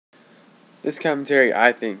This commentary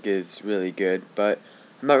I think is really good, but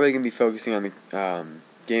I'm not really going to be focusing on the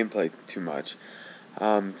gameplay too much.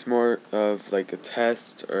 It's more of like a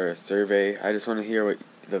test or a survey. I just want to hear what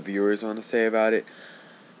the viewers want to say about it.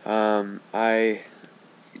 I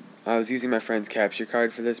was using my friend's capture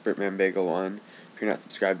card for this, BritmanBagel1. If you're not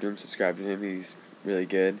subscribed to him, subscribe to him. He's really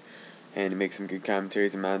good, and he makes some good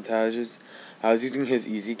commentaries and montages. I was using his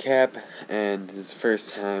Easy Cap, and this is the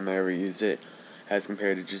first time I ever used it, as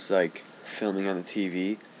compared to just like filming on the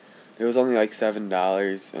TV. It was only like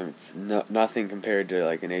 $7, and it's nothing compared to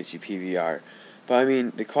like an HD PVR. But I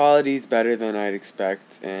mean, the quality's better than I'd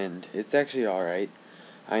expect, and it's actually alright.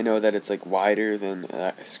 I know that it's like wider than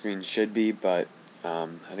a screen should be, but I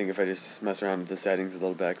think if I just mess around with the settings a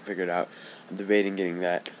little bit, I can figure it out. I'm debating getting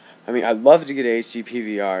that. I mean, I'd love to get a HD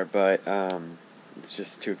PVR, but it's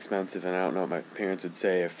just too expensive, and I don't know what my parents would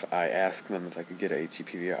say if I asked them if I could get a HD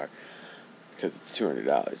PVR, because it's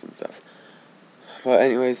 $200 and stuff. But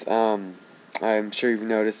anyways, I'm sure you've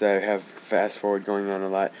noticed that I have fast forward going on a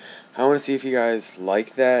lot. I want to see if you guys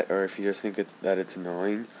like that, or if you just think that it's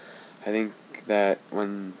annoying. I think that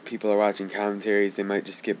when people are watching commentaries, they might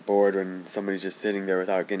just get bored when somebody's just sitting there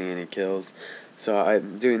without getting any kills. So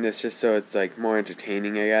I'm doing this just so it's like more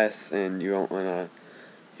entertaining, I guess, and you won't wanna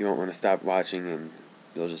stop watching, and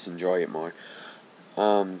you'll just enjoy it more.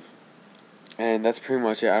 And that's pretty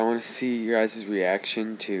much it. I want to see your guys'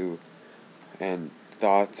 reaction to and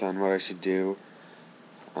thoughts on what I should do.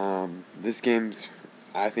 This game's,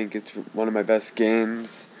 I think it's one of my best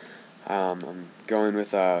games. I'm going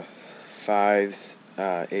with 5s,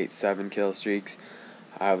 8, 7 kill streaks.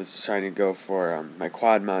 I was trying to go for my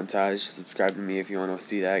quad montage. Subscribe to me if you want to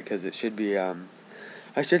see that, because it should be, I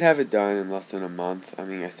should have it done in less than a month. I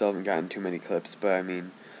mean, I still haven't gotten too many clips, but I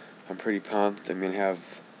mean, I'm pretty pumped. I'm going to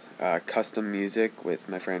have custom music with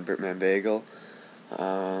my friend BritmanBagel.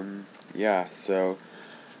 Yeah, so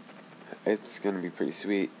it's going to be pretty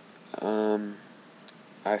sweet.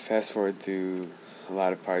 I fast forward through a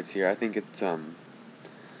lot of parts here. I think it's more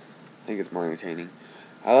entertaining.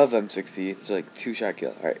 I love M60. It's like 2-shot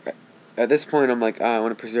kill. Alright, at this point I'm like, I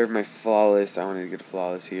want to preserve my flawless. I wanted to get a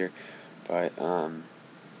flawless here, but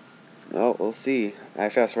well, we'll see. I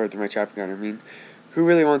fast forward through my chopper gun. I mean, who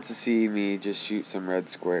really wants to see me just shoot some red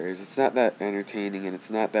squares? It's not that entertaining, and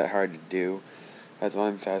it's not that hard to do. That's why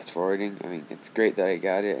I'm fast forwarding. I mean, it's great that I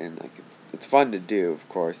got it, and like it's fun to do, of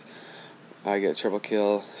course. I get a triple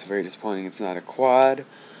kill. Very disappointing. It's not a quad.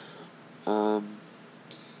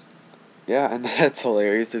 Yeah, and that's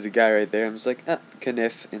hilarious. There's a guy right there. I'm just like,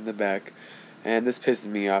 Kniff in the back. And this pisses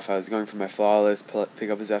me off. I was going for my flawless, pick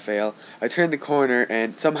up his FAL. I turned the corner,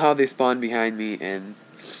 and somehow they spawned behind me, and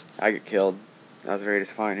I get killed. I was very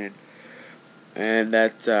disappointed. And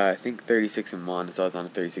that's, I think, 36-1, so I was on a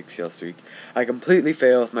 36 kill streak. I completely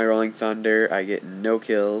fail with my Rolling Thunder. I get no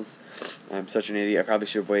kills. I'm such an idiot. I probably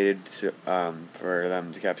should have waited for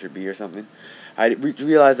them to capture B or something. I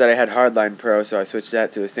realized that I had Hardline Pro, so I switched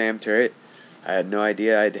that to a SAM turret. I had no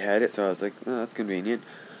idea I'd had it, so I was like, oh, that's convenient.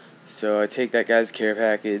 So I take that guy's care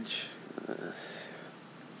package,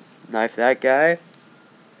 knife that guy,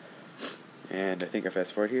 and I think I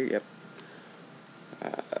fast forward here, yep.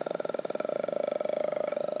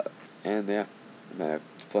 And yeah, and then I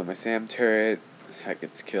play my SAM turret. Heck,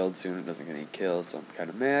 gets killed soon. It doesn't get any kills, so I'm kind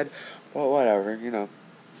of mad. Well, whatever, you know.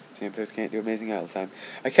 SAM turrets can't do amazing all the time.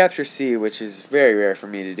 I capture C, which is very rare for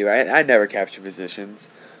me to do. I never capture positions.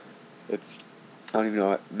 I don't even know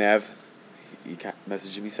what. Mav, he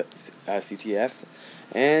messaged me CTF,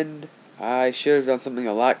 and I should have done something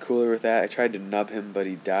a lot cooler with that. I tried to nub him, but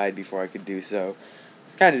he died before I could do so.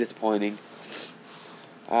 It's kind of disappointing.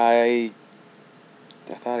 I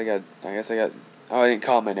guess I got, oh, I didn't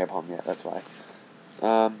call my napalm yet, that's why.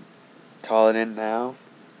 Call it in now.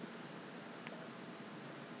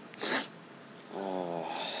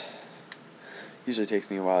 Usually takes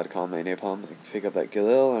me a while to call my napalm. I pick up that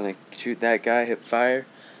Galil and I shoot that guy, hip fire.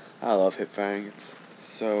 I love hip firing. It's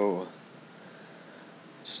so,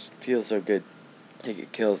 just feels so good to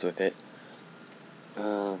get kills with it.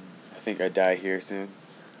 I think I die here soon.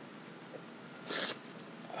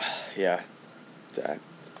 Yeah, die.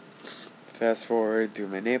 Fast forward through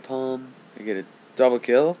my napalm. I get a double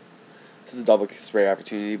kill. This is a double spray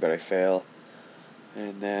opportunity, but I fail.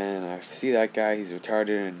 And then I see that guy, he's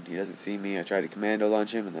retarded and he doesn't see me. I try to commando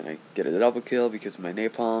launch him, and then I get a double kill because of my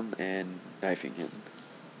napalm and knifing him.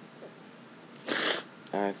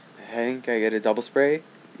 I think I get a double spray.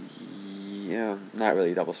 Yeah, not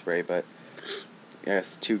really a double spray, but I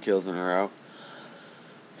guess 2 kills in a row.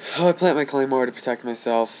 So I plant my claymore to protect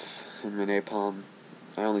myself and my napalm.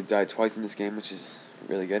 I only died twice in this game, which is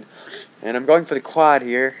really good. And I'm going for the quad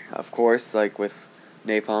here, of course, like with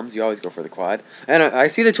napalms, you always go for the quad. And I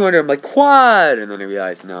see the 200, I'm like, quad! And then I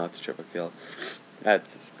realize, no, it's triple kill.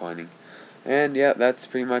 That's disappointing. And yeah, that's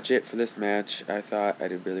pretty much it for this match. I thought I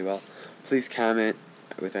did really well. Please comment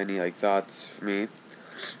with any thoughts for me.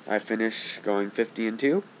 I finished going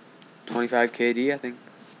 50-2, 25 KD, I think.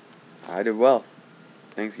 I did well.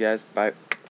 Thanks guys, bye.